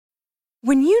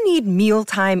When you need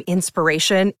mealtime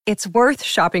inspiration, it's worth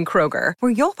shopping Kroger,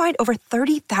 where you'll find over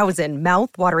 30,000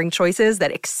 mouth-watering choices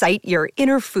that excite your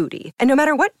inner foodie. And no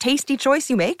matter what tasty choice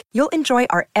you make, you'll enjoy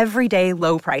our everyday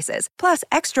low prices, plus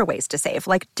extra ways to save,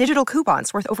 like digital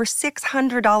coupons worth over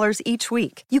 $600 each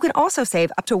week. You can also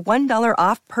save up to $1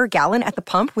 off per gallon at the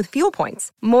pump with fuel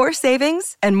points. More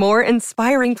savings and more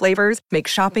inspiring flavors make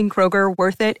shopping Kroger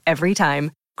worth it every time.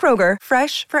 Kroger,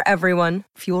 fresh for everyone.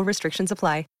 Fuel restrictions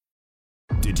apply.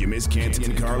 Did you miss Canty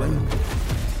and Carlin?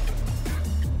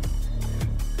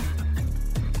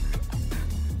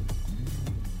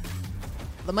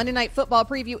 The Monday Night Football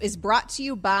preview is brought to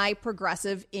you by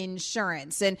Progressive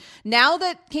Insurance. And now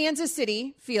that Kansas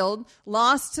City Field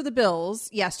lost to the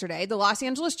Bills yesterday, the Los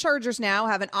Angeles Chargers now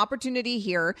have an opportunity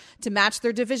here to match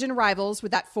their division rivals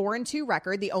with that 4-2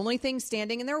 record. The only thing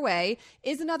standing in their way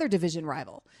is another division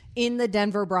rival in the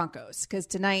Denver Broncos, because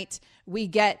tonight we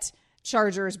get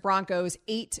Chargers, Broncos,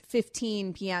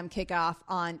 8:15 p.m. kickoff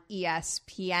on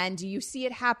ESPN. Do you see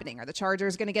it happening? Are the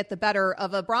Chargers going to get the better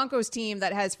of a Broncos team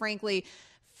that has, frankly,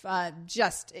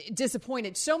 just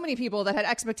disappointed so many people that had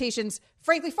expectations,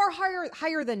 frankly, far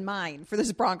higher than mine for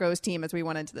this Broncos team as we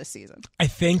went into this season? I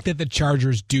think that the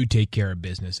Chargers do take care of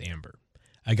business, Amber.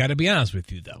 I got to be honest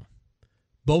with you, though.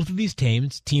 Both of these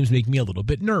teams make me a little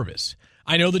bit nervous.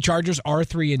 I know the Chargers are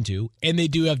 3-2, and they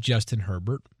do have Justin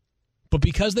Herbert. But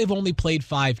because they've only played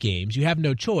 5 games, you have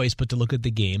no choice but to look at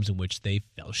the games in which they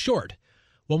fell short.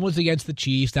 One was against the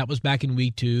Chiefs. That was back in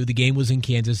week 2. The game was in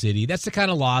Kansas City. That's the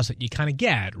kind of loss that you kind of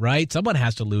get, right? Someone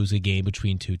has to lose a game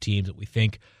between two teams that we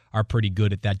think are pretty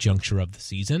good at that juncture of the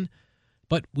season.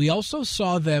 But we also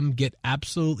saw them get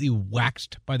absolutely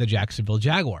waxed by the Jacksonville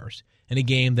Jaguars in a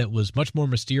game that was much more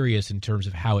mysterious in terms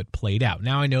of how it played out.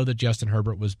 Now I know that Justin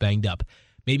Herbert was banged up.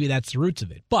 Maybe that's the roots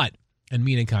of it. But and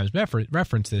Mina Kimes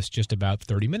referenced this just about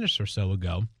 30 minutes or so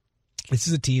ago. This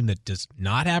is a team that does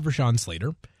not have Rashawn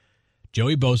Slater.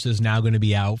 Joey Bosa is now going to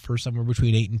be out for somewhere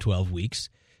between 8 and 12 weeks.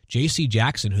 J.C.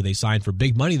 Jackson, who they signed for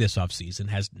big money this offseason,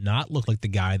 has not looked like the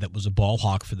guy that was a ball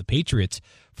hawk for the Patriots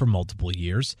for multiple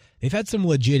years. They've had some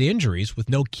legit injuries with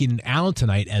no Keenan Allen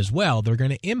tonight as well. They're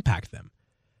going to impact them.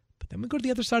 But then we go to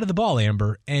the other side of the ball,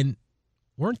 Amber, and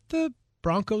weren't the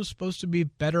Broncos supposed to be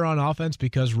better on offense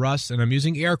because Russ, and I'm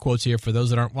using air quotes here for those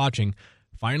that aren't watching,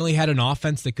 finally had an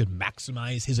offense that could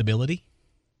maximize his ability?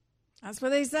 That's what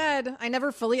they said. I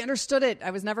never fully understood it.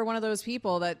 I was never one of those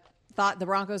people that thought the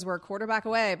Broncos were a quarterback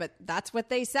away, but that's what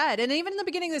they said. And even in the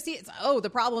beginning of the season, the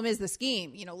problem is the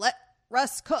scheme. Let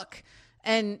Russ cook.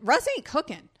 And Russ ain't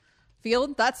cooking.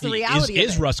 Field, that's the reality.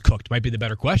 Is Russ cooked? Might be the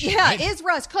better question. Yeah, right? Is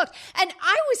Russ cooked? And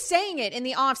I was saying it in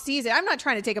the offseason. I'm not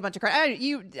trying to take a bunch of credit.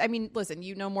 Listen,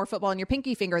 you know more football in your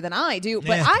pinky finger than I do.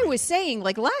 But I was saying,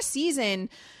 last season,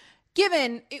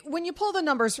 when you pull the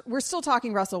numbers, we're still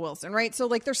talking Russell Wilson, right? So,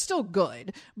 they're still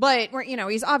good. But,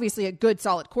 he's obviously a good,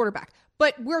 solid quarterback.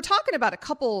 But we're talking about a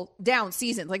couple down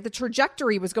seasons. The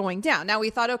trajectory was going down. Now we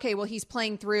thought, okay, well, he's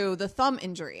playing through the thumb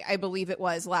injury, I believe it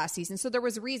was last season. So there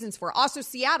was reasons for it. Also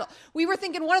Seattle. We were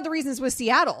thinking one of the reasons was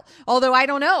Seattle. Although I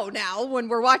don't know now when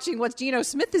we're watching what Geno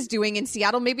Smith is doing in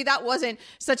Seattle, maybe that wasn't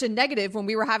such a negative when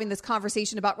we were having this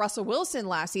conversation about Russell Wilson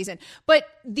last season. But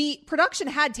the production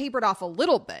had tapered off a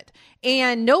little bit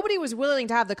and nobody was willing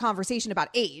to have the conversation about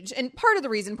age. And part of the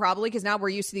reason probably because now we're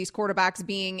used to these quarterbacks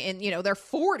being in, their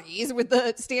 40s with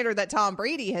the standard that Tom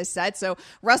Brady has set. So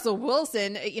Russell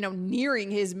Wilson, nearing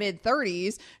his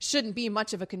mid-30s shouldn't be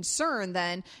much of a concern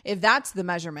then if that's the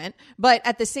measurement. But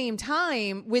at the same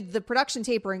time, with the production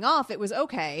tapering off, it was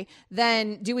okay.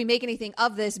 Then do we make anything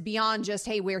of this beyond just,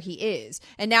 hey, where he is?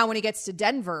 And now when he gets to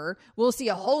Denver, we'll see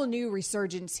a whole new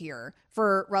resurgence here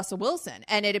for Russell Wilson.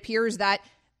 And it appears that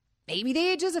maybe the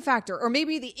age is a factor, or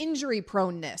maybe the injury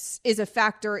proneness is a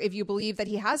factor if you believe that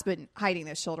he has been hiding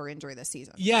this shoulder injury this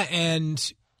season. Yeah,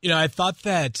 and I thought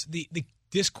that the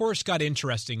discourse got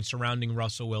interesting surrounding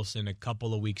Russell Wilson a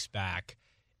couple of weeks back.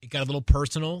 It got a little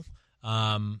personal.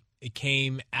 It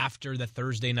came after the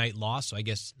Thursday night loss, so I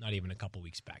guess not even a couple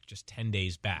weeks back, just 10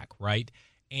 days back, right?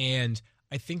 And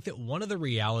I think that one of the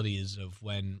realities of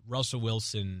when Russell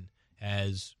Wilson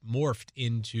has morphed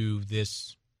into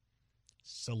this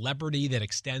celebrity that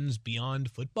extends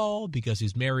beyond football because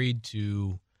he's married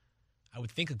to, I would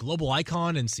think, a global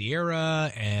icon in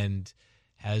Sierra and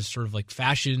has sort of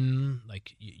fashion.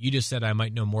 You just said I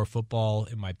might know more football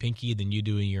in my pinky than you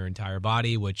do in your entire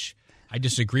body, which I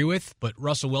disagree with. But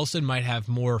Russell Wilson might have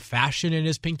more fashion in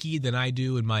his pinky than I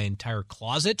do in my entire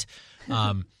closet.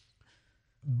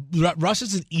 Russ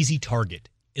is an easy target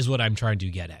is what I'm trying to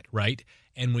get at, right?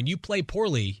 And when you play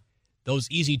poorly, those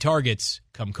easy targets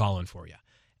come calling for you.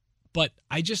 But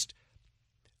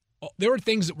there were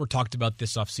things that were talked about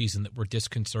this offseason that were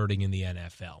disconcerting in the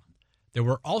NFL. There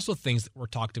were also things that were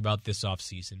talked about this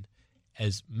offseason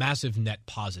as massive net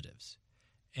positives.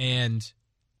 And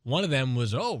one of them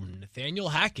was, Nathaniel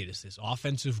Hackett is this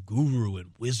offensive guru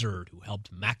and wizard who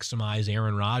helped maximize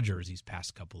Aaron Rodgers these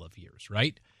past couple of years,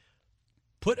 right?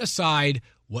 Put aside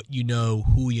what you know,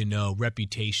 who you know,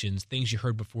 reputations, things you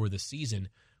heard before the season.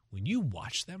 When you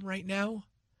watch them right now,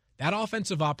 that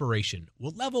offensive operation,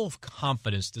 what level of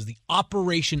confidence does the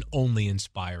operation only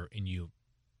inspire in you?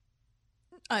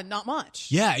 Not much.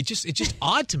 Yeah, it's just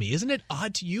odd to me. Isn't it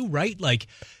odd to you, right? Like,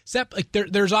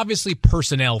 there's obviously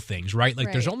personnel things, right?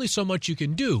 Like, There's only so much you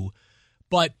can do,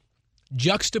 but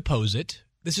juxtapose it.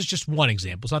 This is just one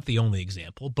example. It's not the only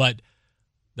example, but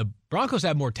the Broncos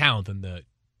have more talent than the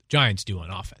Giants do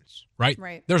on offense, right?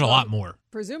 Right. There's a lot more.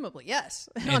 Presumably, yes.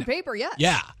 On paper, yes.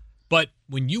 Yeah, but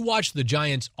when you watch the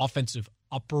Giants' offensive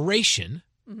operation,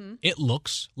 it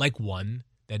looks like one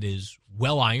that is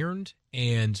well-ironed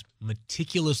and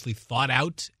meticulously thought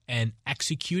out and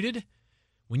executed.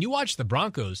 When you watch the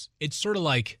Broncos, it's sort of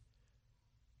like,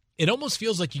 it almost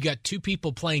feels like you got two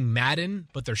people playing Madden,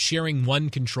 but they're sharing one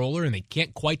controller and they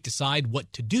can't quite decide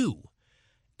what to do.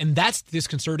 And that's the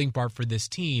disconcerting part for this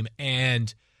team.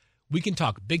 And we can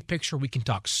talk big picture, we can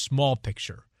talk small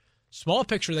picture. Small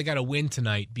picture, they got to win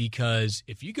tonight because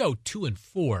if you go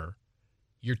 2-4,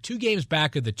 you're 2 games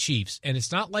back of the Chiefs, and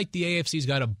it's not like the AFC's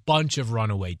got a bunch of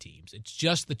runaway teams. It's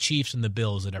just the Chiefs and the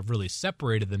Bills that have really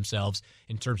separated themselves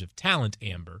in terms of talent,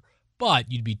 Amber.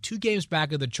 But you'd be 2 games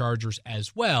back of the Chargers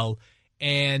as well,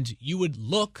 and you would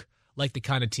look like the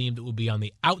kind of team that will be on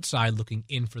the outside looking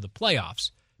in for the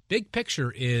playoffs. Big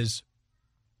picture is,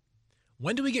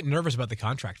 when do we get nervous about the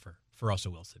contract for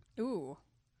Russell Wilson? Ooh.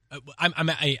 I'm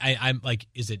like,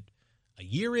 is it a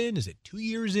year in? Is it 2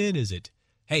 years in? Is it,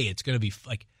 hey, it's going to be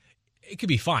like, it could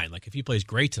be fine. Like, if he plays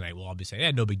great tonight, we'll all be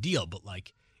saying, no big deal. But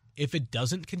like, if it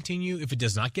doesn't continue, if it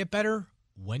does not get better,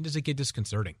 when does it get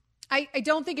disconcerting? I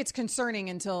don't think it's concerning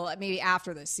until maybe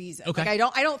after the season. Okay.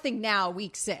 Like, I don't think now,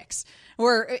 week 6,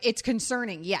 where it's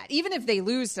concerning yet. Even if they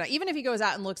lose tonight, even if he goes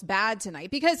out and looks bad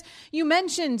tonight, because you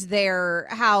mentioned there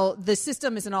how the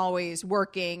system isn't always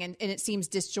working and it seems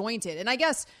disjointed. And I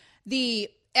guess the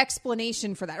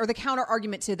explanation for that, or the counter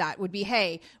argument to that, would be,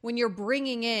 hey, when you're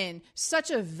bringing in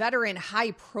such a veteran,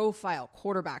 high profile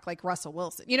quarterback like Russell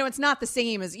Wilson, it's not the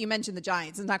same as, you mentioned the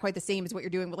Giants. It's not quite the same as what you're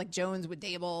doing with like Jones with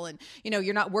Dable, and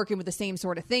you're not working with the same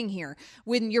sort of thing here.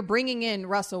 When you're bringing in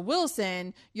Russell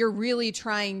Wilson, you're really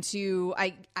trying to,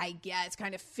 I guess,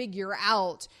 kind of figure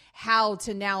out how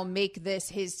to now make this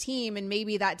his team, and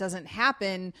maybe that doesn't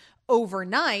happen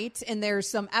overnight, and there's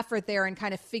some effort there in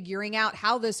kind of figuring out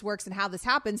how this works and how this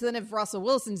happens. Then if Russell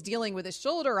Wilson's dealing with his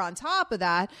shoulder on top of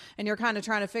that, and you're kind of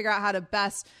trying to figure out how to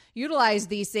best utilize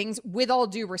these things, with all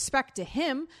due respect to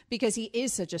him, because he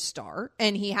is such a star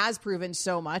and he has proven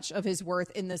so much of his worth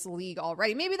in this league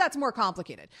already. Maybe that's more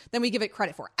complicated than we give it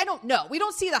credit for. I don't know. We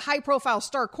don't see the high profile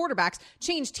star quarterbacks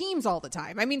change teams all the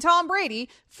time. I mean, Tom Brady,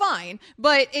 fine,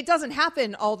 but it doesn't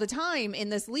happen all the time in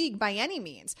this league by any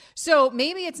means. So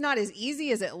maybe it's not as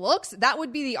easy as it looks. That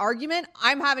would be the argument.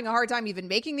 I'm having a hard time even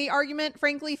making the argument,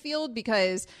 frankly, Field,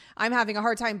 because I'm having a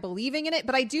hard time believing in it.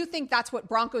 But I do think that's what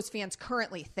Broncos fans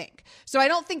currently think. So I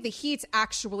don't think the heat's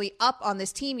actually up on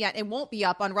this team yet, and won't be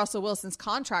up on Russell Wilson's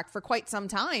contract for quite some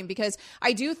time, because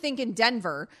I do think in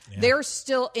Denver, they're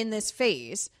still in this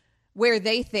phase where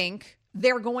they think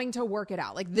they're going to work it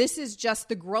out. Like, this is just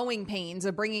the growing pains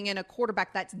of bringing in a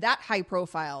quarterback that's that high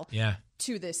profile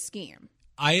to this scheme.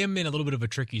 I am in a little bit of a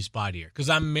tricky spot here because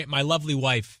my lovely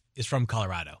wife is from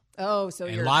Colorado. Oh, so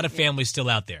and a lot of families still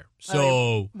out there. So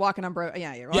you're walking on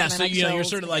you're so you're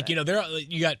sort of like you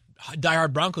got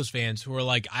diehard Broncos fans who are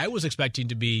like, I was expecting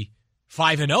to be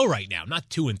 5-0 right now, not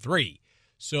 2-3.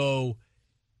 So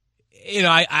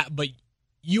but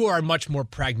you are a much more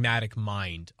pragmatic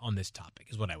mind on this topic,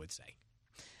 is what I would say.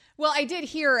 Well, I did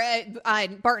hear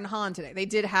at Barton Hahn today, they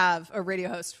did have a radio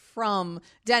host from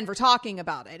Denver talking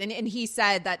about it. And he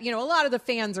said that, a lot of the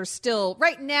fans are still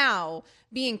right now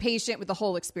being patient with the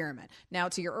whole experiment. Now,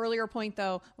 to your earlier point,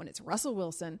 though, when it's Russell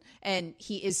Wilson and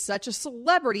he is such a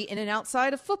celebrity in and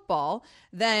outside of football,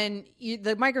 then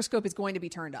the microscope is going to be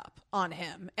turned up on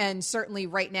him. And certainly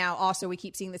right now, also, we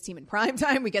keep seeing this team in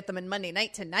primetime. We get them in Monday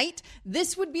night tonight.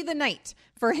 This would be the night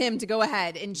for him to go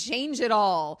ahead and change it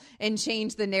all and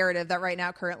change the narrative that right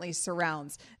now currently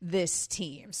surrounds this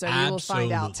team. So we will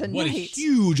find out tonight. What a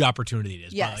huge opportunity it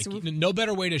is. Yes. No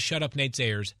better way to shut up Nate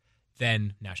Sayers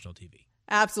than national TV.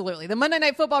 Absolutely. The Monday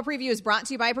Night Football preview is brought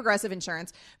to you by Progressive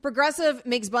Insurance. Progressive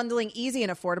makes bundling easy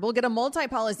and affordable. Get a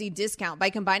multi-policy discount by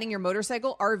combining your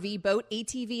motorcycle, RV, boat,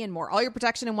 ATV, and more. All your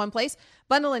protection in one place.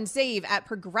 Bundle and save at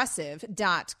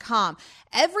Progressive.com.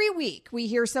 Every week, we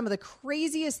hear some of the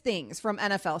craziest things from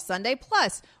NFL Sunday,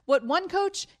 plus what one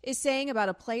coach is saying about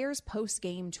a player's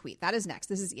post-game tweet. That is next.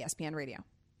 This is ESPN Radio.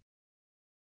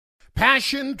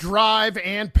 Passion, drive,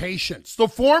 and patience. The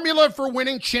formula for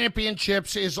winning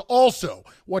championships is also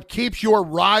what keeps your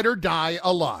ride or die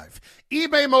alive.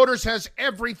 eBay Motors has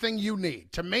everything you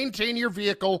need to maintain your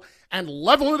vehicle and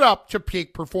level it up to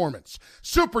peak performance.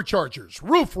 Superchargers,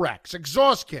 roof racks,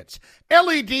 exhaust kits,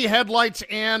 LED headlights,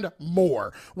 and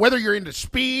more. Whether you're into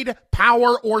speed,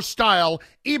 power, or style,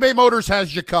 eBay Motors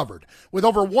has you covered. With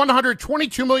over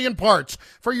 122 million parts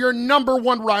for your number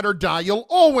one ride or die, you'll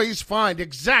always find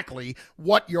exactly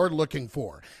what you're looking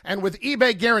for. And with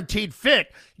eBay Guaranteed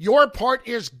Fit, your part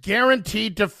is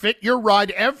guaranteed to fit your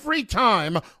ride every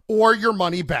time or your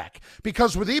money back.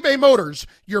 Because with eBay Motors,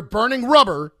 you're burning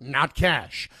rubber, not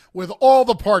cash. With all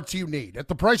the parts you need at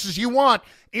the prices you want,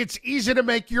 it's easy to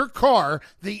make your car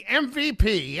the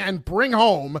MVP and bring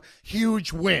home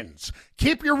huge wins.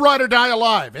 Keep your ride or die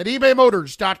alive at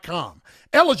ebaymotors.com.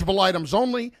 Eligible items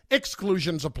only.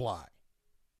 Exclusions apply.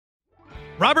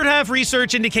 Robert Half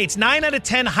research indicates 9 out of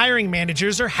 10 hiring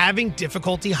managers are having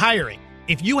difficulty hiring.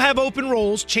 If you have open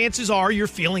roles, chances are you're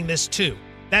feeling this too.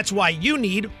 That's why you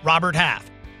need Robert Half.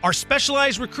 Our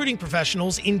specialized recruiting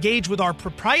professionals engage with our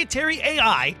proprietary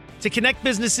AI to connect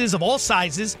businesses of all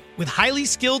sizes with highly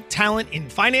skilled talent in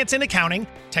finance and accounting,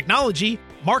 technology,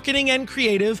 marketing and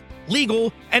creative,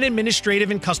 legal, and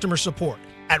administrative and customer support.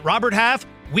 At Robert Half,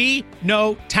 we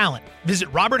know talent.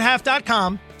 Visit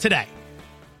roberthalf.com today.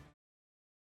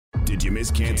 Did you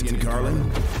miss Canty and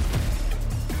Carlin?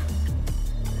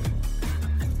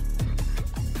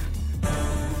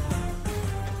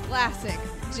 Classic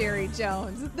Jerry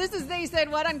Jones. This is They Said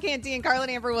What on Canty and Carlin,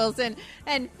 Amber Wilson,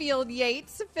 and Field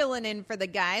Yates filling in for the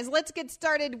guys. Let's get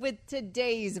started with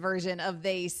today's version of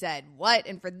They Said What.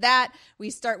 And for that, we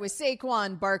start with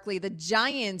Saquon Barkley, the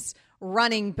Giants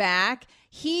running back.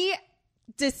 He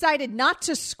decided not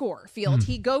to score, Field.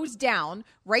 He goes down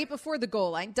right before the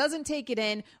goal line, doesn't take it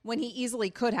in when he easily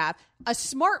could have. A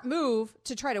smart move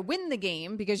to try to win the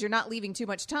game because you're not leaving too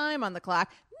much time on the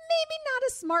clock. Maybe not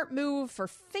a smart move for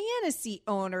fantasy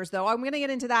owners, though. I'm going to get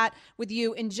into that with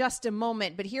you in just a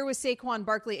moment. But here was Saquon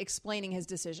Barkley explaining his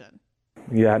decision.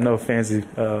 Yeah, I know the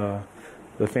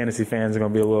fantasy fans are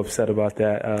going to be a little upset about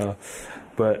that.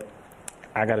 But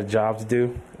I got a job to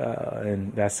do,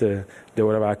 and that's to do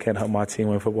whatever I can to help my team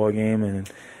win a football game.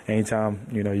 And anytime,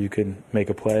 you can make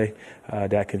a play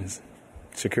that can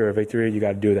secure a victory, you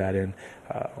got to do that. And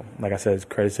like I said, it's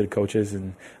credit to the coaches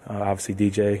and obviously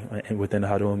DJ and within the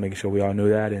huddle and making sure we all knew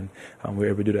that, and we were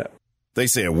able to do that. They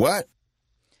said what?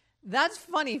 That's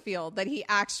funny, Field, that he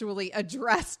actually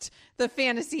addressed the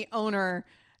fantasy owner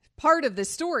part of the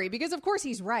story, because of course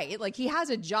he's right. Like, he has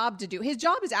a job to do. His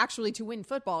job is actually to win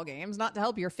football games, not to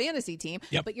help your fantasy team.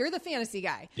 Yep. But you're the fantasy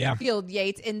guy, Field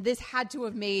Yates, and this had to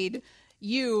have made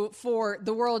you, for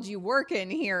the world you work in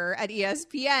here at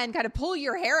ESPN, kind of pull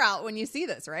your hair out when you see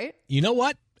this, right? You know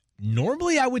what?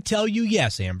 Normally I would tell you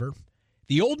yes, Amber.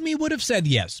 The old me would have said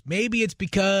yes. Maybe it's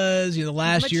because in the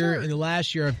last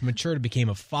year I've matured and became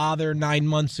a father 9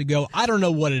 months ago. I don't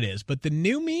know what it is, but the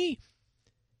new me,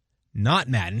 not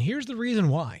mad. And here's the reason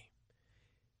why.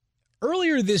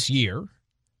 Earlier this year,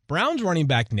 Browns running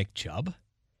back Nick Chubb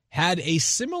had a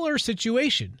similar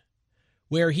situation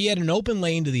where he had an open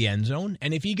lane to the end zone,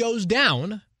 and if he goes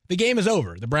down, the game is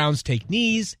over. The Browns take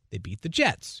knees, they beat the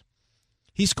Jets.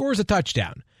 He scores a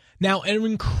touchdown. Now, an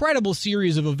incredible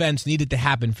series of events needed to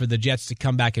happen for the Jets to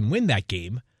come back and win that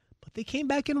game, but they came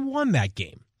back and won that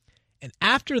game. And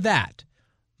after that,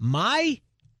 my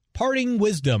parting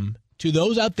wisdom to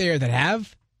those out there that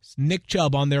have Nick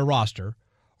Chubb on their roster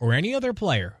or any other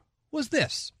player was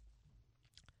this.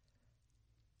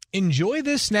 Enjoy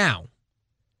this now.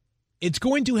 It's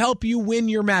going to help you win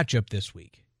your matchup this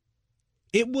week.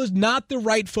 It was not the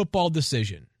right football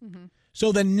decision. Mm-hmm.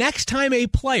 So the next time a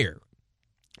player,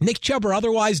 Nick Chubb or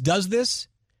otherwise, does this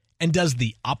and does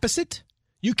the opposite,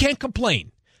 you can't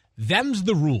complain. Them's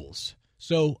the rules.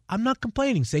 So I'm not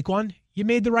complaining, Saquon. You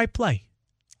made the right play.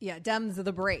 Yeah, dems are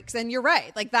the breaks. And you're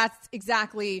right. Like, that's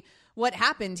exactly what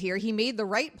happened here. He made the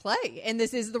right play, and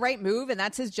this is the right move, and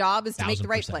that's his job, is to make the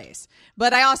right plays.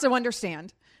 But I also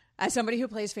understand, as somebody who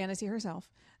plays fantasy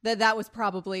herself, that was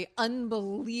probably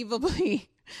unbelievably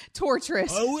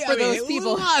torturous for those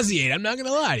people. Nauseate. I'm not going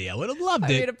to lie to you. I would have loved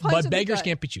it, but beggars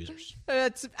can't be choosers.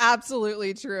 That's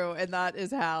absolutely true, and that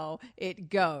is how it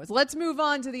goes. Let's move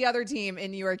on to the other team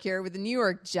in New York here with the New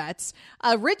York Jets.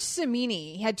 Rich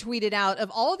Cimini had tweeted out,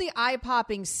 of all the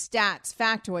eye-popping stats,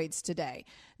 factoids today,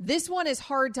 this one is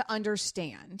hard to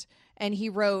understand. And he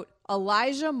wrote,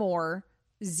 Elijah Moore,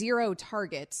 0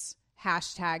 targets,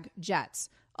 #Jets.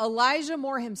 Elijah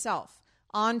Moore himself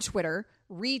on Twitter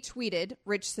retweeted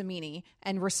Rich Cimini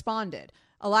and responded.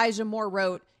 Elijah Moore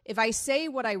wrote, if I say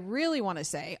what I really want to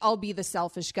say, I'll be the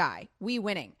selfish guy. We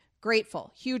winning.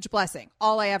 Grateful. Huge blessing.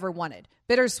 All I ever wanted.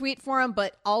 Bittersweet for him,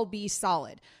 but I'll be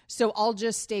solid. So I'll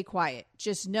just stay quiet.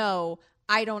 Just know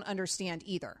I don't understand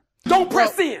either. Don't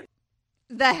press in.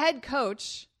 The head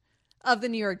coach of the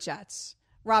New York Jets,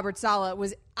 Robert Saleh,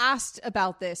 was asked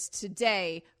about this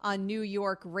today on New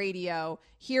York radio.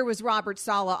 Here was Robert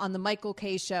Saleh on the Michael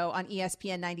Kay Show on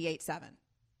ESPN 98.7.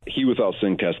 He without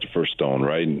sin cast the first stone,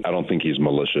 right? I don't think he's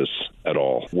malicious at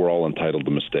all. We're all entitled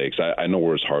to mistakes. I know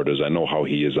where his heart is. I know how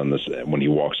he is on this when he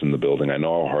walks in the building. I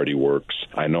know how hard he works.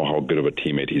 I know how good of a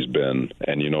teammate he's been.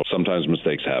 And, sometimes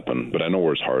mistakes happen, but I know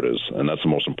where his heart is, and that's the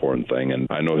most important thing. And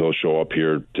I know he'll show up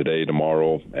here today,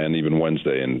 tomorrow, and even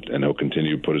Wednesday, and he'll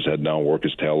continue to put his head down, work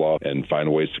his tail off, and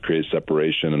find ways to create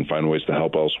separation and find ways to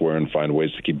help elsewhere and find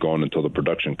ways to keep going until the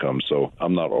production comes. So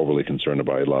I'm not overly concerned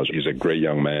about Elijah. He's a great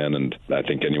young man, and I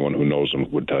think anyone who knows him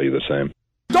would tell you the same.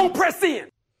 Don't press in.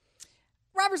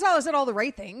 Robert Saleh said all the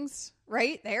right things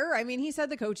right there. I mean, he said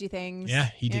the coachy things. Yeah,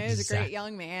 he did. He's a great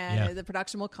young man. Yeah. The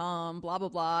production will come, blah, blah,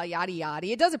 blah, yada, yada.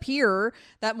 It does appear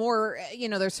that more,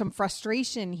 there's some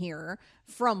frustration here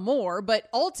from Moore, but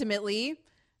ultimately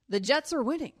the Jets are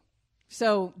winning.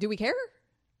 So do we care?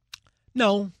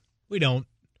 No, we don't.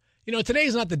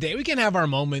 Today's not the day. We can have our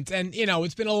moments. And,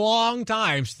 it's been a long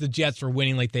time since the Jets are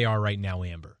winning like they are right now,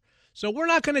 Amber. So we're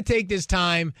not going to take this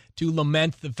time to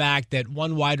lament the fact that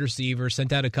one wide receiver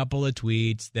sent out a couple of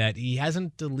tweets that he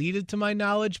hasn't deleted to my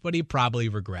knowledge, but he probably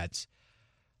regrets.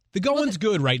 The going's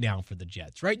good right now for the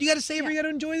Jets, right? You got to savor, you got to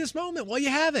enjoy this moment while you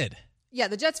have it. Yeah,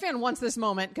 the Jets fan wants this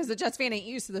moment because the Jets fan ain't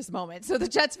used to this moment. So the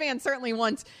Jets fan certainly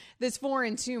wants this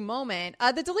 4-2 moment.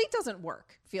 The delete doesn't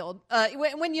work, Field.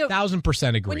 When you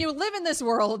 1,000% agree. When you live in this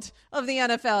world of the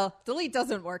NFL, delete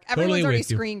doesn't work. Everyone's already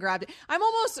screen grabbed it. I'm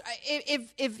almost,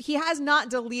 if he has not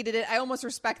deleted it, I almost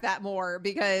respect that more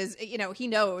because, he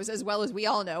knows as well as we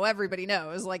all know. Everybody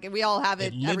knows. Like, we all have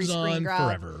it every screen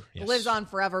grab. Forever. Yes. It lives on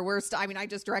forever. I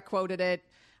just direct quoted it.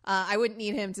 I wouldn't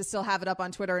need him to still have it up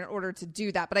on Twitter in order to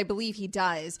do that, but I believe he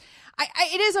does.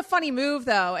 It is a funny move,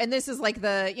 though, and this is like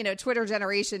the Twitter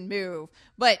generation move.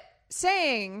 But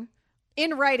saying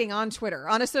in writing on Twitter,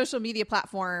 on a social media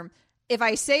platform, if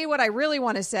I say what I really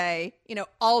want to say,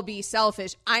 I'll be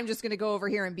selfish. I'm just going to go over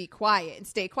here and be quiet and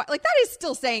stay quiet. Like, that is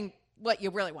still saying what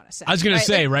you really want to say. I was going to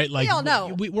say, right? Like, we all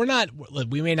know.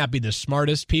 We may not be the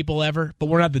smartest people ever, but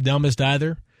we're not the dumbest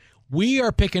either. We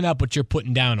are picking up what you're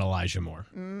putting down, Elijah Moore.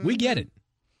 Mm-hmm. We get it.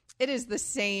 It is the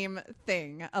same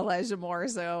thing, Elijah Moore.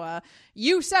 So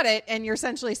you said it, and you're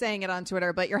essentially saying it on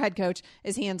Twitter, but your head coach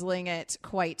is handling it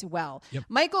quite well. Yep.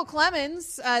 Michael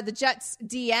Clemens, the Jets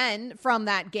DN from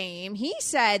that game, he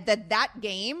said that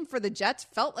game for the Jets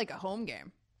felt like a home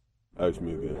game. Ask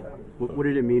me again. What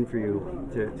did it mean for you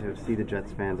to see the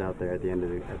Jets fans out there at the end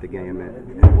of the game,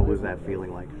 and what was that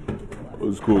feeling like? It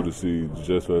was cool to see the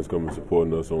Jets fans coming and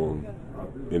supporting us on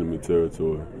enemy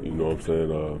territory. You know what I'm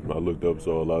saying? I looked up,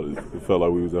 saw a lot. It felt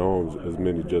like we was at home, as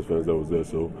many Jets fans that was there,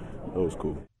 so that was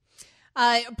cool.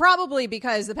 Probably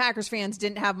because the Packers fans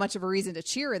didn't have much of a reason to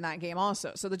cheer in that game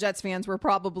also. So the Jets fans were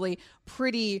probably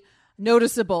pretty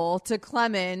noticeable to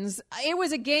Clemens. It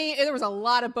was a game. There was a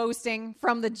lot of boasting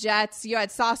from the Jets. You had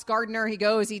Sauce Gardner. He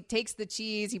takes the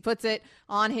cheese, he puts it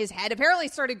on his head. Apparently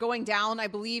started going down, I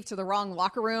believe, to the wrong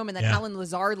locker room. And then Alan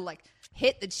Lazard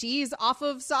hit the cheese off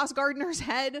of Sauce Gardner's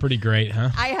head. Pretty great,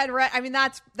 huh? I had read. I mean,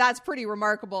 that's pretty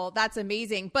remarkable. That's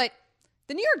amazing. But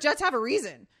the New York Jets have a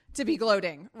reason to be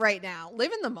gloating right now.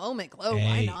 Live in the moment. Gloat.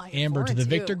 Why not? Amber, to the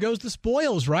victor goes the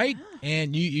spoils, right? Yeah.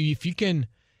 And if you can.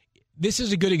 This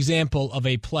is a good example of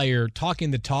a player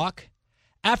talking the talk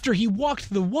after he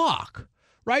walked the walk,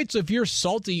 right? So if you're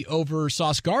salty over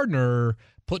Sauce Gardner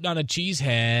putting on a cheese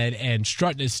head and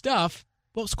strutting his stuff,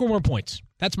 well, score more points.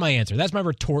 That's my answer. That's my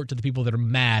retort to the people that are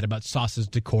mad about Sauce's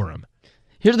decorum.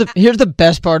 Here's the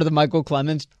best part of the Michael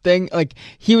Clemens thing. Like,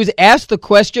 he was asked the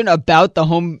question about the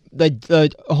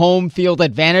home field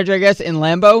advantage, I guess, in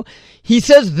Lambeau. He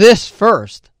says this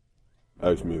first.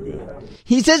 Ask me again.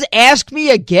 He says, ask me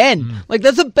again. Like,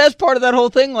 that's the best part of that whole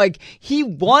thing. Like, he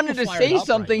wanted to say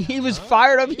something. Right, he was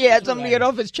fired up. He had something to get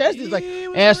off his chest. He's like,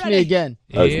 ask me again.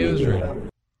 He was ready.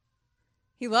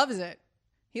 He loves it.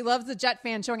 He loves the Jet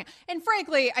fan showing out. And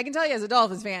frankly, I can tell you as a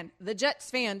Dolphins fan, the Jets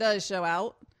fan does show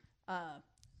out.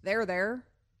 They're there,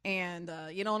 and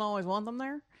you don't always want them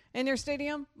there in your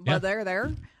stadium, but they're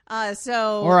there.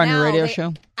 Or on your radio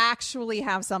show. Actually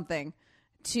have something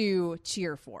to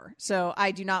cheer for. So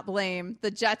I do not blame the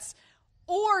Jets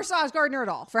or Sauce Gardner at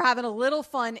all for having a little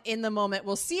fun in the moment.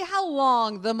 We'll see how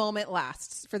long the moment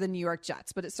lasts for the New York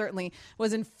Jets, but it certainly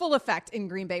was in full effect in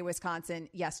Green Bay, Wisconsin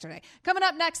yesterday. Coming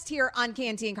up next here on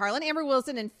Canty and Carlin, Amber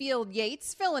Wilson and Field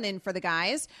Yates filling in for the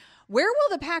guys. Where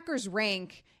will the Packers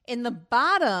rank in the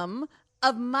bottom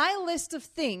of my list of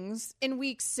things in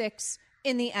week 6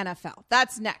 in the NFL?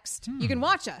 That's next. You can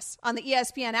watch us on the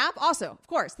ESPN app. Also, of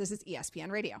course, this is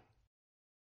ESPN Radio.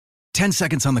 10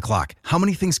 seconds on the clock. How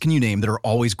many things can you name that are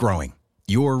always growing?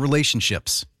 Your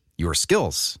relationships, your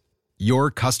skills,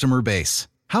 your customer base.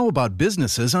 How about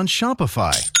businesses on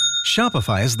Shopify?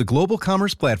 Shopify is the global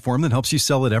commerce platform that helps you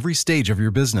sell at every stage of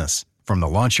your business. From the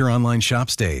launch your online shop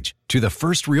stage, to the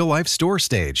first real-life store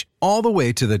stage, all the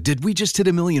way to the did we just hit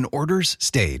a million orders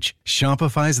stage.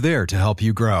 Shopify's there to help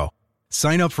you grow.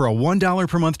 Sign up for a $1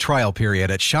 per month trial period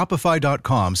at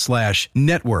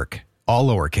shopify.com/network, all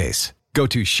lowercase. Go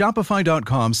to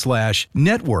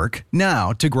shopify.com/network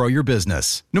now to grow your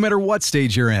business, no matter what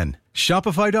stage you're in.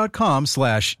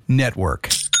 Shopify.com/network.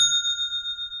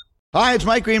 Hi, it's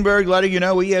Mike Greenberg letting you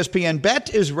know ESPN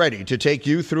Bet is ready to take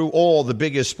you through all the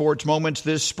biggest sports moments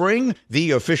this spring.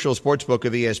 The official sportsbook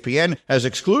of ESPN has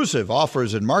exclusive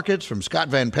offers and markets from Scott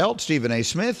Van Pelt, Stephen A.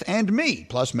 Smith, and me,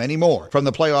 plus many more. From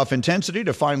the playoff intensity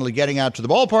to finally getting out to the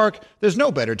ballpark, there's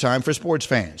no better time for sports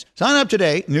fans. Sign up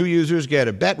today. New users get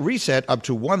a bet reset up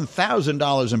to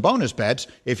 $1,000 in bonus bets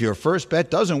if your first bet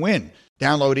doesn't win.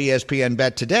 Download ESPN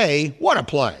Bet today. What a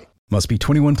play. Must be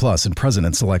 21 plus and present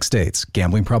in select states.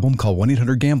 Gambling problem? Call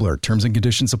 1-800-GAMBLER. Terms and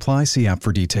conditions apply. See app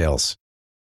for details.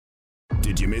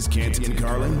 Did you miss Canty and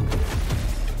Carlin?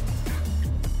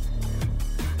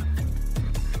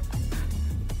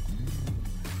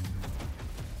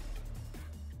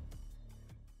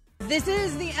 This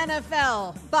is the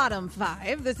NFL Bottom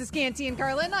 5. This is Canty and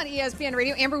Carlin on ESPN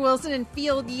Radio. Amber Wilson and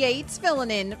Field Yates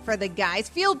filling in for the guys.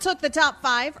 Field took the top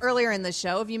 5 earlier in the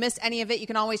show. If you missed any of it, you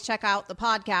can always check out the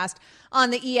podcast on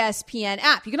the ESPN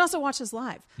app. You can also watch us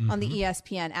live on the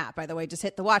ESPN app. By the way, just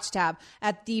hit the watch tab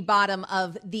at the bottom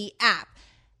of the app.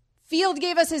 Field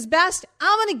gave us his best.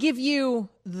 I'm going to give you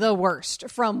the worst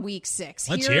from week 6.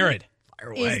 Let's hear it.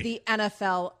 Fire away. Is the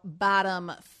NFL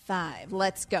Bottom 5.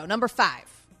 Let's go. Number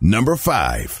 5. Number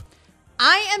 5.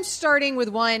 I am starting with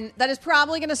one that is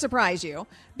probably going to surprise you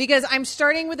because I'm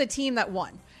starting with a team that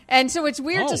won. And so it's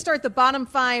weird to start the bottom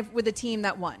 5 with a team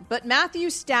that won. But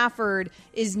Matthew Stafford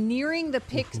is nearing the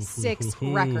pick 6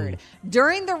 record.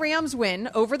 During the Rams win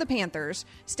over the Panthers,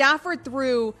 Stafford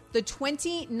threw the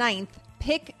 29th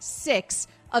pick 6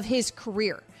 of his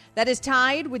career. That is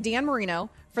tied with Dan Marino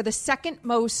for the second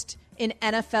most in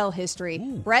NFL history.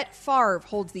 Brett Favre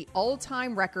holds the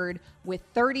all-time record with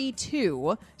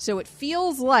 32. So it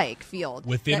feels like, Field,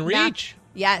 within reach.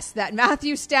 That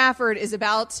Matthew Stafford is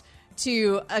about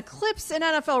to eclipse an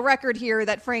NFL record here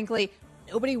that, frankly,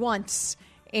 nobody wants.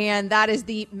 And that is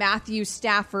the Matthew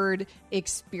Stafford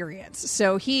experience.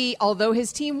 So although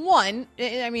his team won,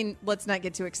 I mean, let's not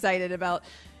get too excited about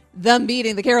them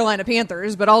beating the Carolina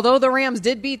Panthers, but although the Rams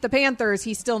did beat the Panthers,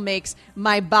 he still makes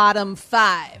my bottom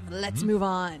 5. Let's move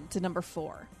on to number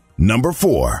 4. Number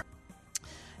 4.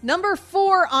 Number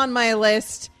 4 on my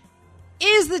list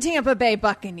is the Tampa Bay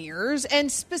Buccaneers, and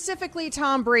specifically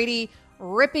Tom Brady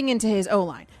ripping into his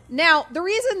O-line. Now, the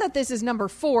reason that this is number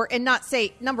 4 and not,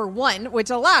 say, number 1, which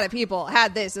a lot of people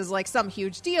had this as like some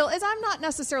huge deal, is I'm not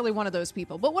necessarily one of those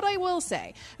people. But what I will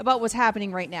say about what's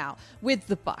happening right now with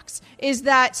the Bucs is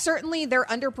that certainly they're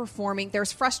underperforming.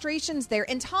 There's frustrations there.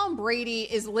 And Tom Brady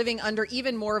is living under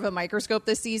even more of a microscope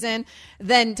this season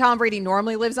than Tom Brady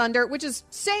normally lives under, which is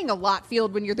saying a lot,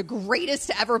 Field, when you're the greatest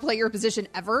to ever play your position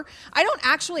ever. I don't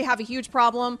actually have a huge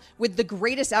problem with the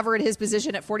greatest ever at his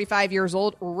position at 45 years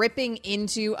old ripping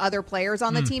into other players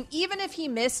on the team, even if he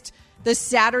missed the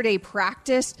Saturday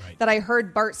practice that I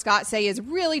heard Bart Scott say is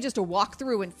really just a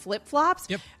walkthrough in flip-flops.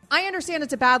 I understand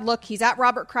it's a bad look. He's at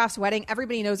Robert Kraft's wedding.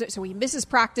 Everybody knows it, so he misses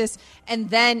practice.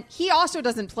 And then he also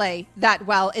doesn't play that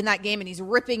well in that game, and he's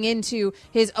ripping into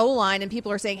his O-line, and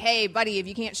people are saying, hey, buddy, if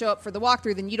you can't show up for the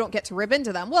walkthrough, then you don't get to rip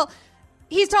into them. Well,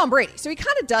 he's Tom Brady, so he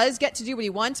kind of does get to do what he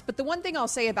wants. But the one thing I'll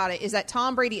say about it is that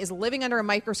Tom Brady is living under a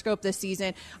microscope this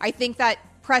season. I think that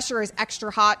pressure is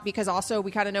extra hot because also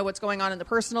we kind of know what's going on in the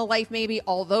personal life, maybe.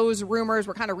 All those rumors,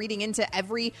 we're kind of reading into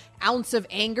every ounce of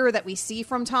anger that we see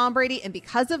from Tom Brady. And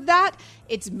because of that,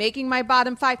 it's making my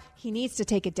bottom 5. He needs to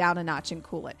take it down a notch and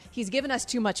cool it. He's given us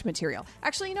too much material.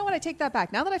 Actually, you know what? I take that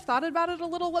back. Now that I've thought about it a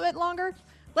little bit longer,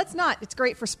 let's not. It's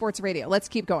great for sports radio. Let's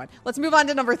keep going. Let's move on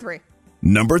to number 3.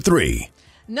 Number 3.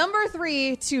 Number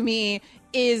 3 to me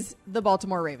is the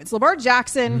Baltimore Ravens. Lamar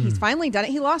Jackson, he's finally done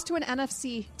it. He lost to an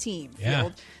NFC team.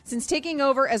 Field. Since taking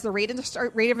over as the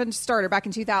Ravens starter back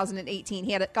in 2018,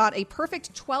 he had got a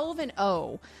perfect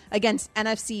 12-0 against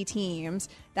NFC teams.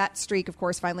 That streak, of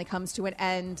course, finally comes to an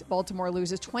end. Baltimore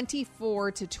loses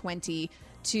 24-20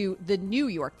 to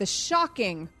the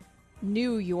shocking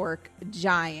New York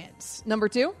Giants. Number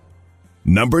 2?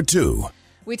 Number 2.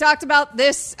 We talked about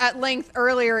this at length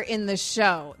earlier in the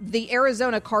show. The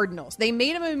Arizona Cardinals. They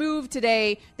made him a move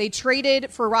today. They traded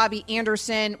for Robbie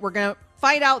Anderson. We're going to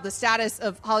find out the status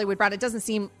of Hollywood Brown. It doesn't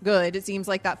seem good. It seems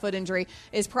like that foot injury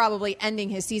is probably ending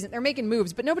his season. They're making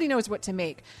moves, but nobody knows what to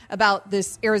make about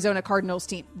this Arizona Cardinals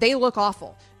team. They look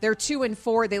awful. They're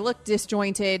 2-4. They look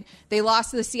disjointed. They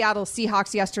lost to the Seattle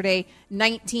Seahawks yesterday,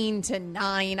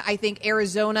 19-9. I think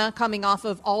Arizona, coming off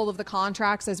of all of the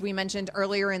contracts, as we mentioned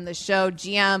earlier in the show,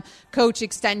 GM, coach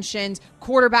extensions,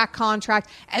 quarterback contract,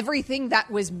 everything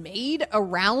that was made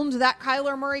around that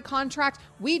Kyler Murray contract.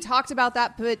 We talked about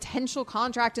that potential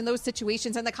contract in those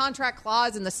situations and the contract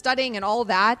clause and the studying and all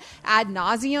that ad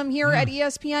nauseum here at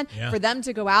ESPN. For them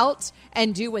to go out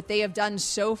and do what they have done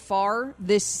so far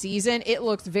this season, it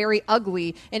looks very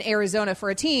ugly in Arizona for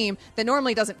a team that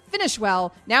normally doesn't finish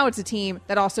well. Now it's a team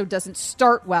that also doesn't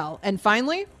start well. And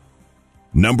finally,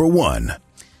 Number 1.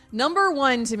 Number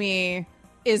 1 to me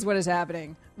is what is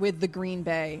happening with the Green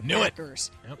Bay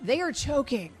Packers. They are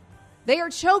choking. They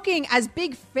are choking as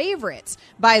big favorites,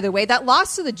 by the way. That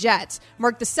loss to the Jets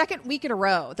marked the second week in a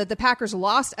row that the Packers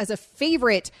lost as a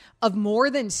favorite of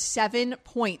more than 7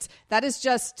 points. That is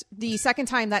just the second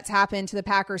time that's happened to the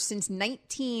Packers since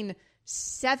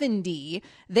 1970.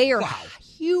 They are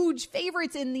huge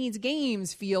favorites in these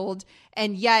games, Field,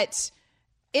 and yet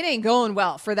it ain't going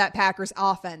well for that Packers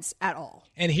offense at all.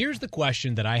 And here's the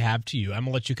question that I have to you. I'm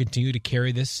going to let you continue to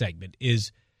carry this segment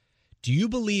is, do you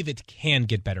believe it can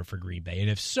get better for Green Bay? And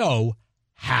if so,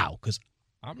 how? Because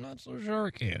I'm not so sure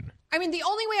it can. I mean, the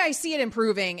only way I see it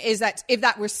improving is that if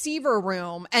that receiver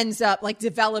room ends up like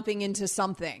developing into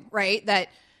something, right? That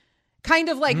kind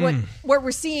of like what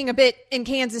we're seeing a bit in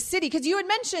Kansas City. Because you had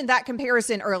mentioned that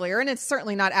comparison earlier, and it's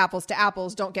certainly not apples to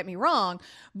apples, don't get me wrong.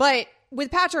 But with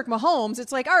Patrick Mahomes,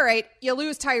 it's like, all right, you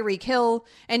lose Tyreek Hill.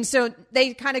 And so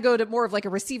they kind of go to more of like a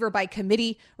receiver by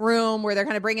committee room where they're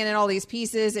kind of bringing in all these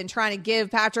pieces and trying to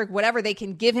give Patrick whatever they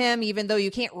can give him, even though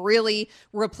you can't really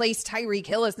replace Tyreek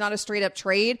Hill. It's not a straight up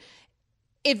trade.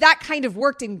 If that kind of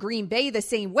worked in Green Bay the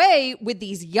same way with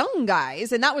these young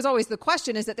guys, and that was always the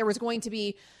question, is that there was going to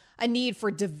be a need for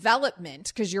development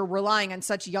because you're relying on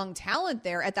such young talent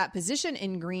there at that position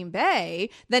in Green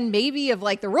Bay, then maybe if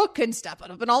like the Rook can step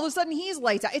up and all of a sudden he's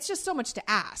lights out. It's just so much to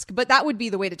ask, but that would be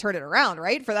the way to turn it around,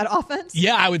 right? For that offense.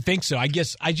 Yeah, I would think so. I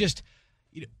guess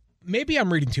maybe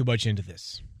I'm reading too much into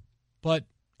this, but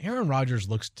Aaron Rodgers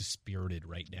looks dispirited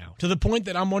right now to the point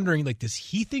that I'm wondering, like, does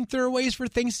he think there are ways for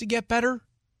things to get better?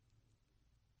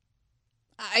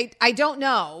 I don't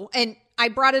know. And I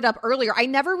brought it up earlier. I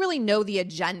never really know the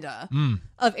agenda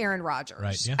of Aaron Rodgers.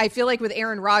 Right, yeah. I feel like with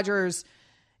Aaron Rodgers,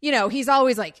 you know, he's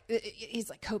always like,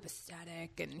 he's like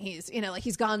copacetic and he's, you know, like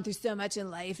he's gone through so much in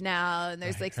life now and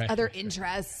there's other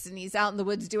interests and he's out in the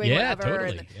woods doing whatever.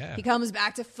 Totally. And he comes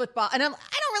back to football and I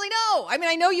don't really know. I mean,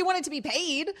 I know you wanted to be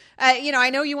paid. You know,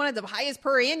 I know you wanted the highest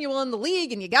per annual in the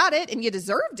league and you got it and you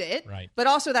deserved it. Right. But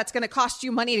also that's going to cost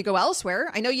you money to go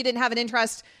elsewhere. I know you didn't have an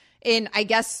interest in, I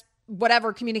guess,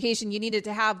 whatever communication you needed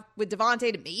to have with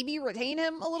Devontae to maybe retain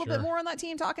him a little bit more on that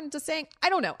team, talking to saying, I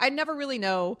don't know. I never really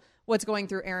know what's going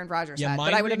through Aaron Rodgers' head,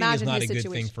 but I would imagine is not his a good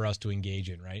situation. thing for us to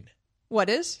engage in, right? What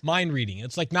is? Mind reading.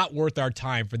 It's like not worth our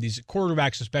time for these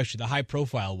quarterbacks, especially the high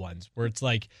profile ones, where it's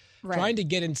like trying to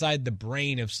get inside the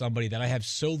brain of somebody that I have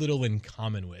so little in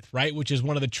common with, right? Which is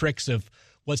one of the tricks of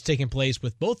what's taking place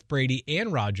with both Brady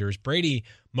and Rodgers. Brady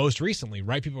most recently,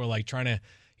 right? People are like trying to,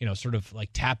 you know, sort of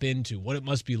like tap into what it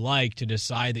must be like to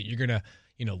decide that you're going to,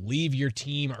 you know, leave your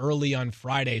team early on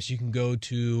Friday so you can go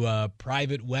to a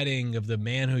private wedding of the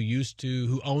man who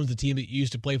owns the team that you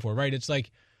used to play for, right? It's like,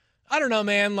 I don't know,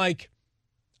 man, like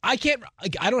I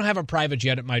don't have a private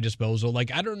jet at my disposal.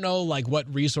 Like, I don't know, like,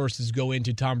 what resources go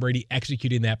into Tom Brady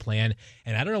executing that plan.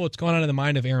 And I don't know what's going on in the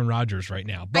mind of Aaron Rodgers right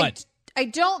now. But I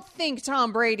don't think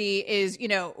Tom Brady is,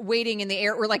 waiting in the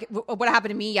air. Or like what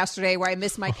happened to me yesterday where I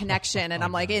missed my connection and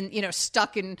I'm like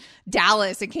stuck in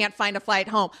Dallas and can't find a flight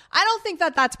home. I don't think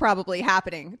that's probably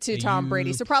happening to Tom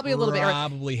Brady. So probably a little bit.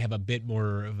 Probably have a bit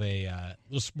more of a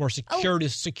more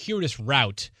circuitous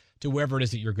route to wherever it is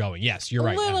that you're going. Yes, you're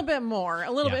right. A little bit more. A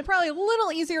little bit. Probably a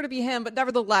little easier to be him, but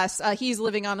nevertheless, he's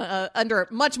living on under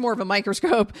much more of a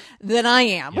microscope than I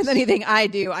am with anything I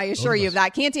do. I assure you of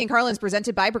that. Canty and Carlin is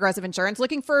presented by Progressive Insurance.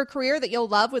 Looking for a career that you'll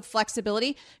love with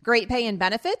flexibility, great pay, and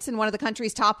benefits in one of the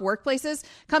country's top workplaces?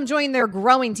 Come join their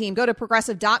growing team. Go to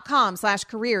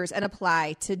progressive.com/careers and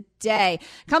apply today.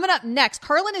 Coming up next,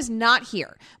 Carlin is not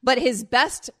here, but his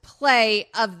best play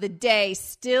of the day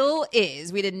still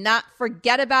is. We did not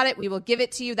forget about it. We will give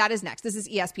it to you. That is next. This is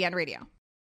ESPN Radio.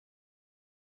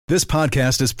 This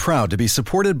podcast is proud to be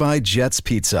supported by Jets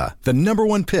Pizza, the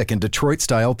 #1 pick in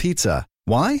Detroit-style pizza.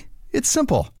 Why? It's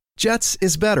simple. Jets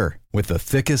is better. With the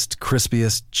thickest,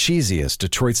 crispiest, cheesiest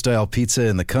Detroit-style pizza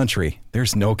in the country,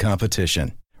 there's no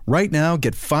competition. Right now,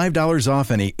 get $5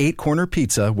 off any 8-corner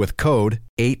pizza with code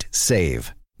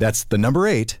 8SAVE. That's the number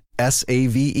 8,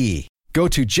 SAVE. Go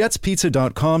to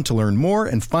jetspizza.com to learn more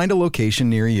and find a location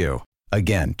near you.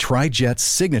 Again, try Jet's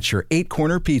signature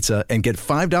 8-corner pizza and get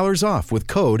 $5 off with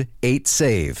code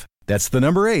 8SAVE. That's the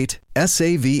number 8,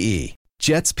 SAVE.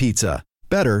 Jet's Pizza.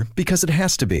 Better because it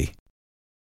has to be.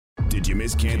 Did you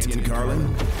miss Canty and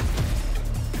Carlin?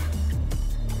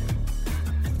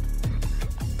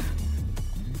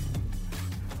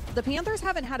 The Panthers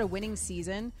haven't had a winning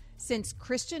season since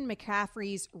Christian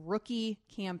McCaffrey's rookie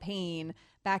campaign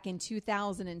back in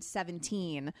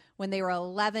 2017 when they were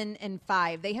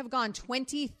 11-5. They have gone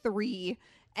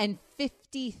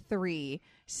 23-53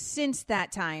 since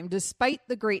that time, despite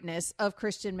the greatness of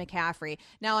Christian McCaffrey.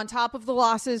 Now, on top of the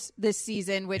losses this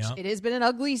season, which it has been an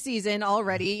ugly season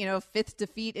already, 5th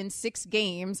defeat in 6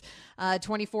 games,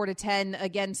 24-10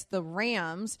 against the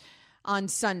Rams on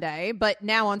Sunday. But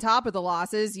now on top of the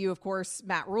losses, of course,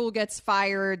 Matt Rule gets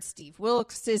fired. Steve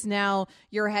Wilkes is now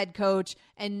your head coach.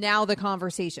 And now the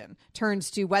conversation turns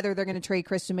to whether they're going to trade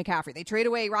Christian McCaffrey. They trade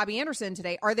away Robbie Anderson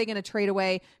today. Are they going to trade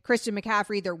away Christian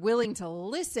McCaffrey? They're willing to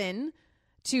listen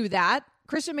to that.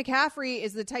 Christian McCaffrey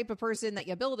is the type of person that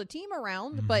you build a team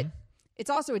around, but it's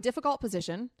also a difficult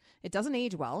position. It doesn't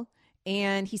age well,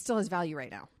 and he still has value right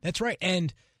now. That's right.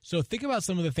 And so think about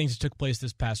some of the things that took place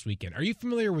this past weekend. Are you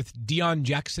familiar with Deion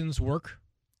Jackson's work?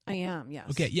 I am, yes.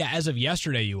 Okay, yeah, as of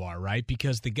yesterday you are, right?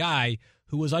 Because the guy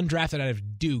who was undrafted out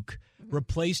of Duke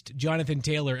replaced Jonathan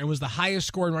Taylor and was the highest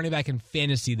scoring running back in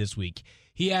fantasy this week.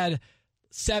 He had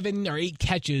 7 or 8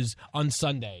 catches on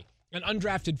Sunday. An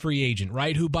undrafted free agent,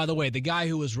 right? Who, by the way, the guy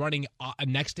who was running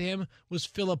next to him was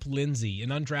Philip Lindsay, an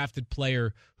undrafted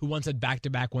player who once had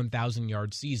back-to-back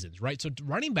 1,000-yard seasons, right? So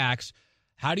running backs,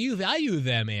 how do you value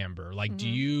them, Amber? Like, do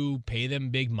you pay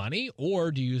them big money,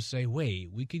 or do you say, wait,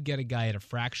 we could get a guy at a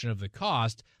fraction of the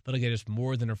cost that'll get us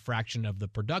more than a fraction of the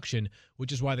production,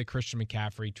 which is why the Christian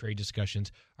McCaffrey trade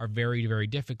discussions are very, very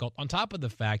difficult, on top of the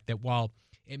fact that while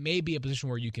it may be a position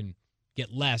where you can get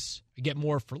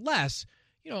more for less,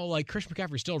 like Christian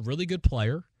McCaffrey is still a really good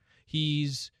player.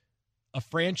 He's a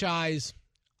franchise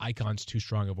icon's too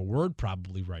strong of a word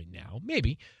probably right now,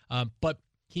 maybe, but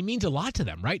he means a lot to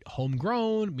them, right?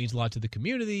 Homegrown, means a lot to the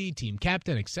community, team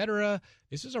captain, etc.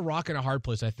 This is a rock and a hard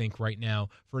place, I think, right now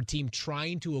for a team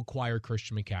trying to acquire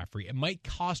Christian McCaffrey. It might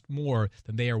cost more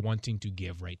than they are wanting to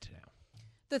give right now.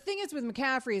 The thing is with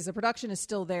McCaffrey is the production is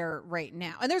still there right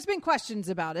now. And there's been questions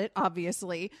about it,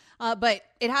 obviously, but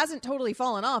it hasn't totally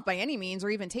fallen off by any means or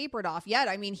even tapered off yet.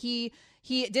 I mean, he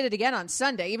did it again on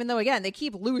Sunday, even though, again, they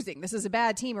keep losing. This is a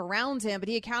bad team around him, but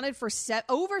he accounted for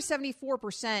over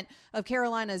 74% of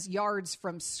Carolina's yards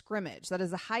from scrimmage. That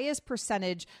is the highest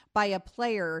percentage by a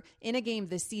player in a game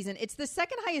this season. It's the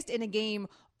second highest in a game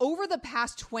over the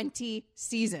past 20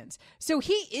 seasons. So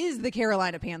he is the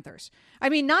Carolina Panthers. I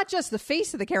mean, not just the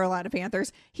face of the Carolina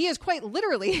Panthers. He is quite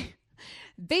literally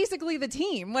basically the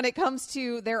team when it comes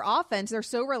to their offense. They're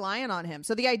so reliant on him.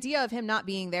 So the idea of him not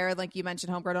being there, like you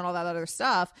mentioned, homegrown and all that other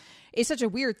stuff, is such a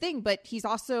weird thing, but he's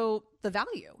also the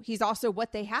value. He's also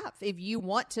what they have. If you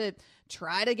want to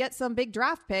try to get some big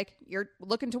draft pick, you're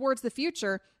looking towards the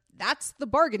future, that's the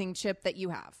bargaining chip that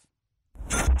you have.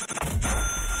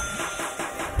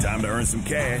 Time to earn some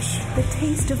cash. The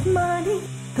taste of money,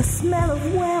 the smell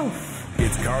of wealth.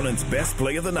 It's Carlin's best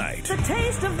play of the night. The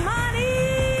taste of money.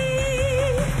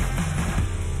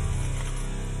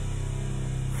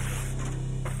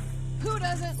 Who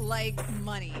doesn't like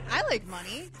money? I like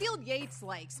money. Field Yates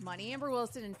likes money. Amber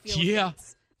Wilson and Field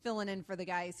Yates filling in for the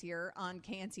guys here on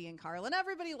Canty and Carlin.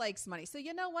 Everybody likes money. So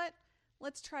you know what?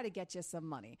 Let's try to get you some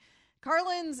money.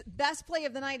 Carlin's best play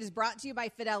of the night is brought to you by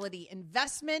Fidelity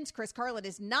Investment. Chris Carlin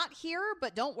is not here,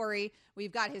 but don't worry.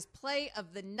 We've got his play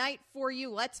of the night for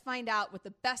you. Let's find out what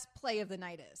the best play of the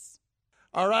night is.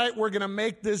 All right, we're going to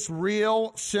make this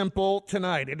real simple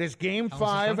tonight. It is Game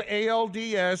 5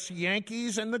 ALDS,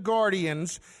 Yankees and the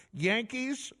Guardians.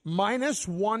 Yankees minus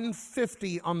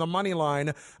 150 on the money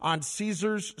line on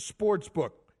Caesars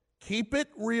Sportsbook. Keep it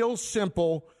real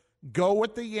simple. Go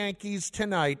with the Yankees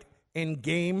tonight in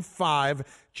Game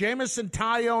 5. Jameson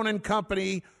Taillon and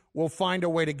company will find a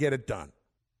way to get it done.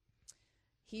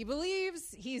 He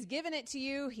believes he's given it to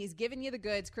you. He's given you the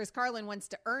goods. Chris Carlin wants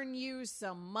to earn you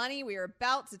some money. We are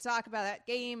about to talk about that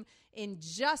game in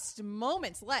just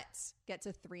moments. Let's get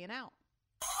to 3 and Out.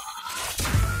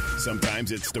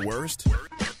 Sometimes it's the worst.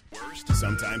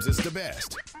 Sometimes it's the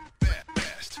best.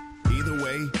 Either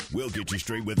way, we'll get you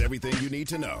straight with everything you need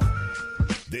to know.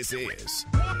 This is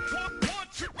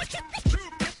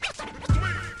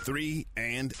 3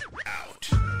 and Out.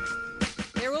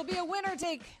 There will be a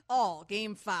winner-take-all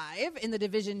Game 5 in the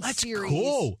division series.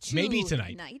 Cool. Maybe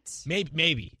tonight.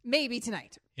 Maybe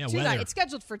tonight. Yeah, tonight. It's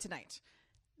scheduled for tonight.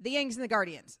 The Yankees and the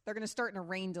Guardians. They're going to start in a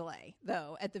rain delay,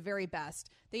 though, at the very best.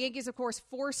 The Yankees, of course,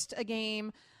 forced a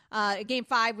Game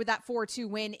 5 with that 4-2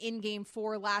 win in Game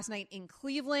 4 last night in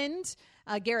Cleveland.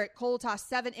 Garrett Cole tossed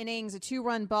 7 innings, a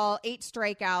 2-run ball, 8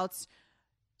 strikeouts.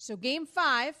 So Game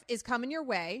 5 is coming your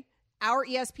way. Our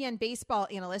ESPN baseball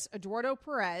analyst, Eduardo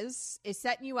Perez, is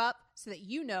setting you up so that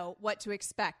you know what to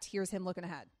expect. Here's him looking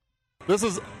ahead. This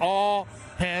is all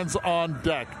hands on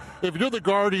deck. If you're the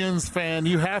Guardians fan,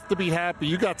 you have to be happy.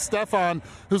 You got Stefan,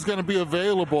 who's going to be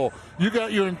available. You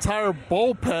got your entire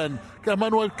bullpen.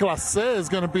 Manuel Clase is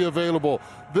going to be available.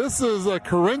 This is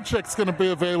Karinchak's going to be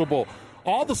available.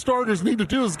 All the starters need to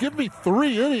do is give me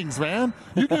 3 innings, man.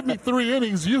 You give me 3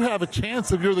 innings, you have a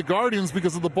chance if you're the Guardians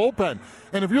because of the bullpen.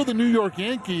 And if you're the New York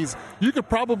Yankees, you could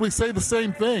probably say the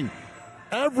same thing.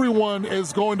 Everyone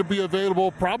is going to be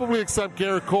available, probably except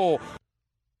Garrett Cole.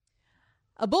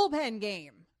 A bullpen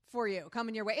game for you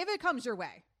coming your way, if it comes your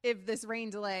way, if this rain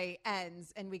delay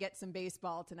ends and we get some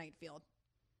baseball tonight, Field.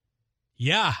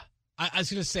 Yeah. I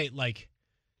was going to say,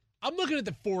 I'm looking at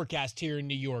the forecast here in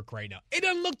New York right now. It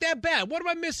doesn't look that bad. What am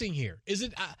I missing here? Is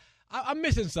it? I'm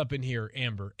missing something here,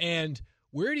 Amber. And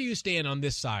where do you stand on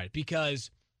this side?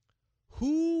 Because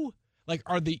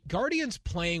are the Guardians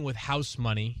playing with house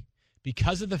money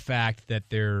because of the fact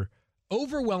that they're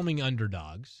overwhelming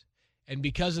underdogs and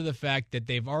because of the fact that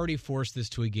they've already forced this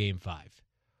to a Game 5?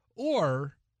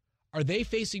 Or are they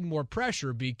facing more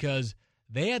pressure because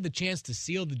they had the chance to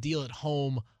seal the deal at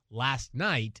home last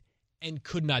night and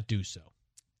could not do so?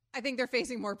 I think they're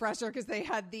facing more pressure because they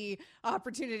had the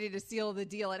opportunity to seal the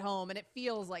deal at home, and it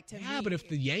feels like to me. Yeah, but if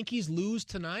the Yankees lose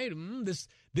tonight, this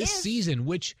season,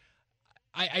 which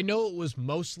I know it was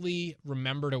mostly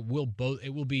remembered, it will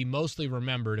be mostly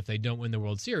remembered if they don't win the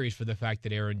World Series for the fact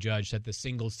that Aaron Judge set the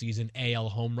single-season AL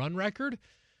home run record.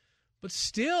 But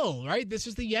still, right? This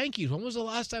is the Yankees. When was the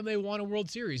last time they won a World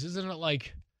Series? Isn't it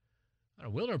like? I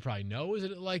don't know, Wilner probably know. Is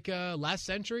it like last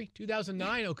century?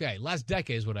 2009? Okay, last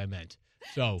decade is what I meant.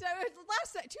 So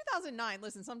 2009,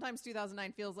 listen, sometimes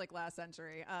 2009 feels like last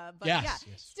century. But yes.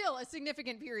 Still a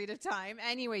significant period of time.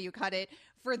 Anyway, you cut it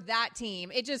for that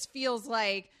team. It just feels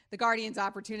like the Guardians'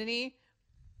 opportunity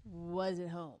was at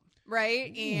home,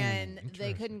 right? And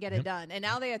they couldn't get it done. And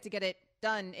now they have to get it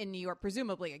done in New York,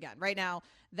 presumably again. Right now,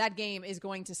 that game is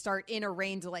going to start in a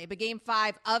rain delay. But Game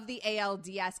 5 of the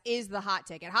ALDS is the Hot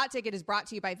Ticket. Hot Ticket is brought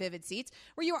to you by Vivid Seats,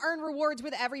 where you earn rewards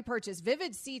with every purchase.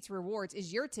 Vivid Seats Rewards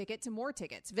is your ticket to more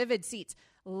tickets. Vivid Seats.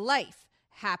 Life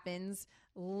happens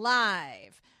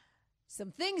live.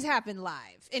 Some things happen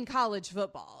live in college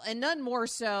football, and none more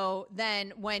so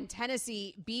than when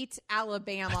Tennessee beat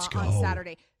Alabama on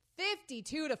Saturday.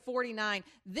 52-49.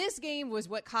 This game was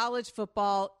what college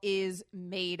football is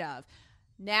made of.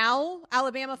 Now,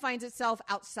 Alabama finds itself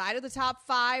outside of the top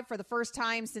 5 for the first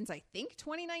time since, I think,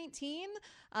 2019.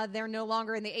 They're no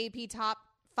longer in the AP top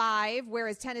 5,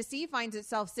 whereas Tennessee finds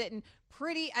itself sitting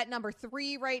pretty at number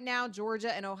 3 right now.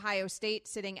 Georgia and Ohio State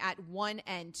sitting at 1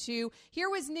 and 2.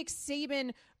 Here was Nick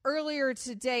Saban earlier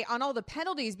today on all the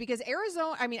penalties because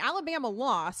Alabama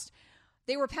lost.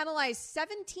 They were penalized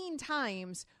 17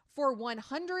 times for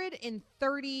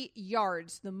 130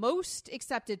 yards, the most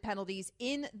accepted penalties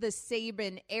in the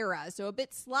Saban era. So a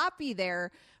bit sloppy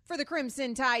there for the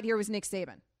Crimson Tide. Here was Nick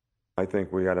Saban. I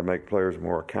think we got to make players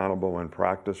more accountable in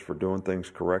practice for doing things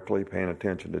correctly, paying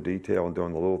attention to detail and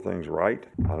doing the little things right.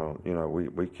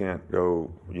 We can't go,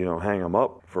 hang them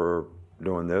up for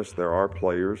doing this. There are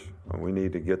players. We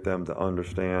need to get them to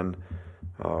understand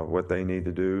what they need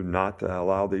to do not to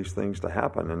allow these things to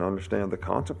happen and understand the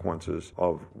consequences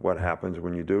of what happens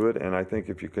when you do it. And I think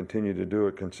if you continue to do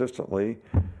it consistently,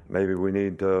 maybe we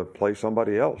need to play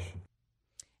somebody else.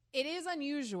 It is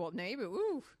unusual. Maybe,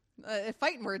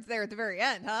 fighting words there at the very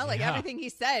end, huh? Like everything he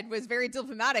said was very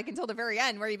diplomatic until the very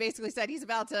end, where he basically said he's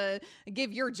about to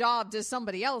give your job to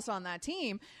somebody else on that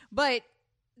team. But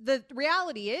the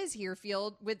reality is here,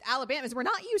 Field, with Alabama, is we're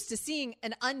not used to seeing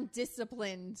an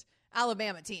undisciplined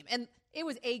Alabama team. And it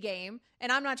was a game,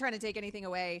 and I'm not trying to take anything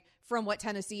away from what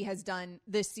Tennessee has done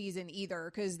this season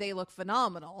either, because they look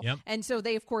phenomenal. Yep. And so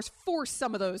they, of course, force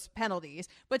some of those penalties.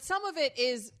 But some of it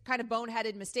is kind of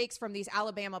boneheaded mistakes from these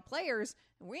Alabama players,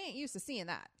 and we ain't used to seeing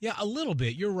that. Yeah, a little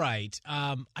bit. You're right.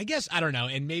 I guess, I don't know,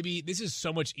 and maybe this is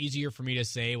so much easier for me to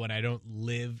say when I don't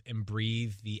live and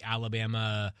breathe the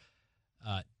Alabama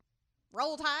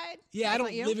Roll Tide? Yeah, I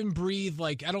don't live and breathe,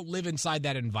 like, I don't live inside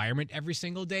that environment every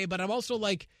single day, but I'm also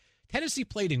like, Tennessee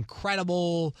played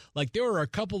incredible. Like, there were a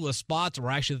couple of spots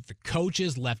where actually the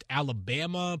coaches left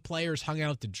Alabama players hung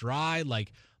out to dry,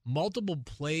 like multiple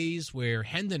plays where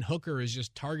Hendon Hooker is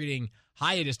just targeting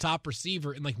Hyatt, his top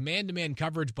receiver, and like man-to-man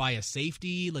coverage by a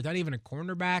safety, like not even a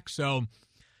cornerback. So,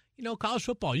 you know, college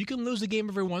football, you can lose a game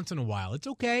every once in a while. It's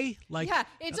okay. Like, yeah,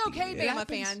 it's okay, Bama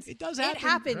fans. It does happen. It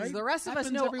happens. Right? The rest of us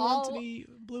know all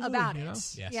about it.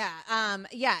 Yes.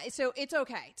 Yeah. So it's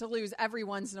okay to lose every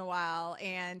once in a while.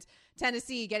 And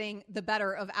Tennessee getting the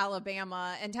better of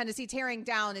Alabama, and Tennessee tearing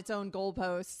down its own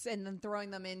goalposts and then throwing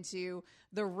them into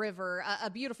the river. A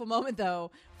beautiful moment,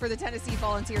 though, for the Tennessee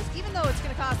Volunteers, even though it's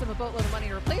going to cost them a boatload of money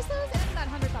to replace those and that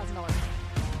 $100,000.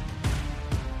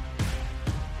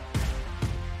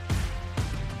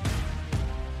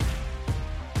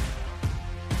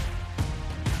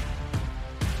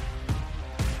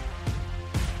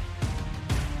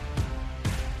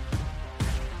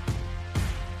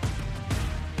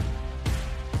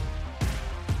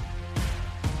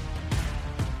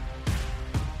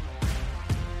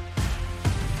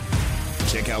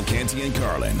 Check out Canty and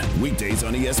Carlin, weekdays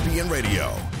on ESPN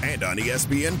Radio and on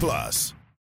ESPN Plus.